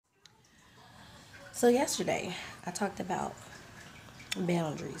So yesterday, I talked about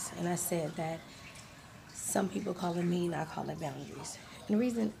boundaries, and I said that some people call it mean, I call it boundaries. And the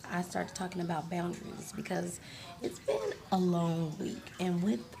reason I started talking about boundaries is because it's been a long week, and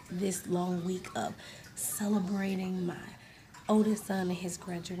with this long week of celebrating my oldest son and his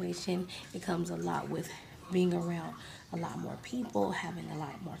graduation, it comes a lot with being around a lot more people, having a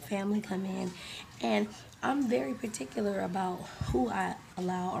lot more family come in. And I'm very particular about who I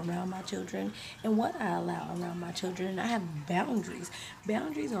allow around my children and what I allow around my children. And I have boundaries.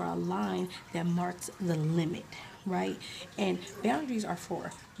 Boundaries are a line that marks the limit, right? And boundaries are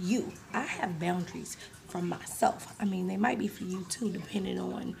for you. I have boundaries from myself. I mean, they might be for you too, depending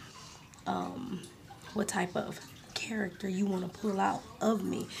on what type of character you want to pull out of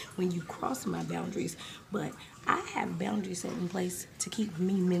me when you cross my boundaries. But I have boundaries set in place to keep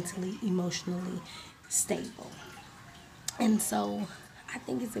me mentally, emotionally stable. And so I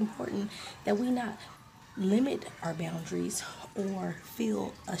think it's important that we not limit our boundaries or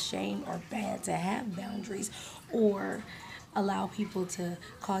feel ashamed or bad to have boundaries or allow people to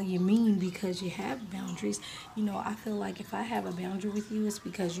call you mean because you have boundaries. I feel like if I have a boundary with you, it's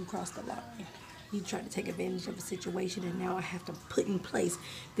because you crossed the line. You try to take advantage of a situation, and now I have to put in place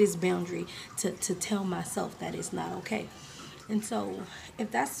this boundary to tell myself that it's not okay. And so,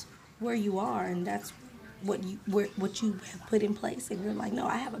 if that's where you are, and that's what you have put in place, and you're like, no,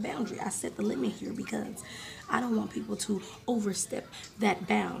 I have a boundary. I set the limit here because I don't want people to overstep that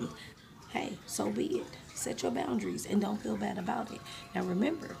bound. Hey, so be it. Set your boundaries and don't feel bad about it. Now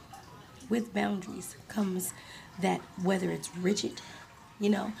remember, with boundaries comes that whether it's rigid, you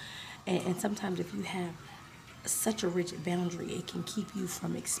know, and sometimes if you have such a rigid boundary, it can keep you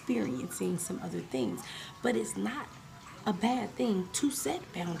from experiencing some other things. But it's not a bad thing to set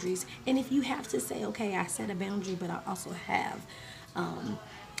boundaries. And if you have to say, okay, I set a boundary, but I also have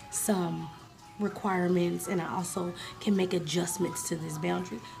some requirements and I also can make adjustments to this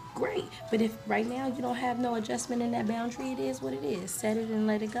boundary, great. But if right now you don't have no adjustment in that boundary, it is what it is. Set it and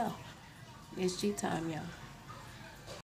let it go. It's G time, y'all.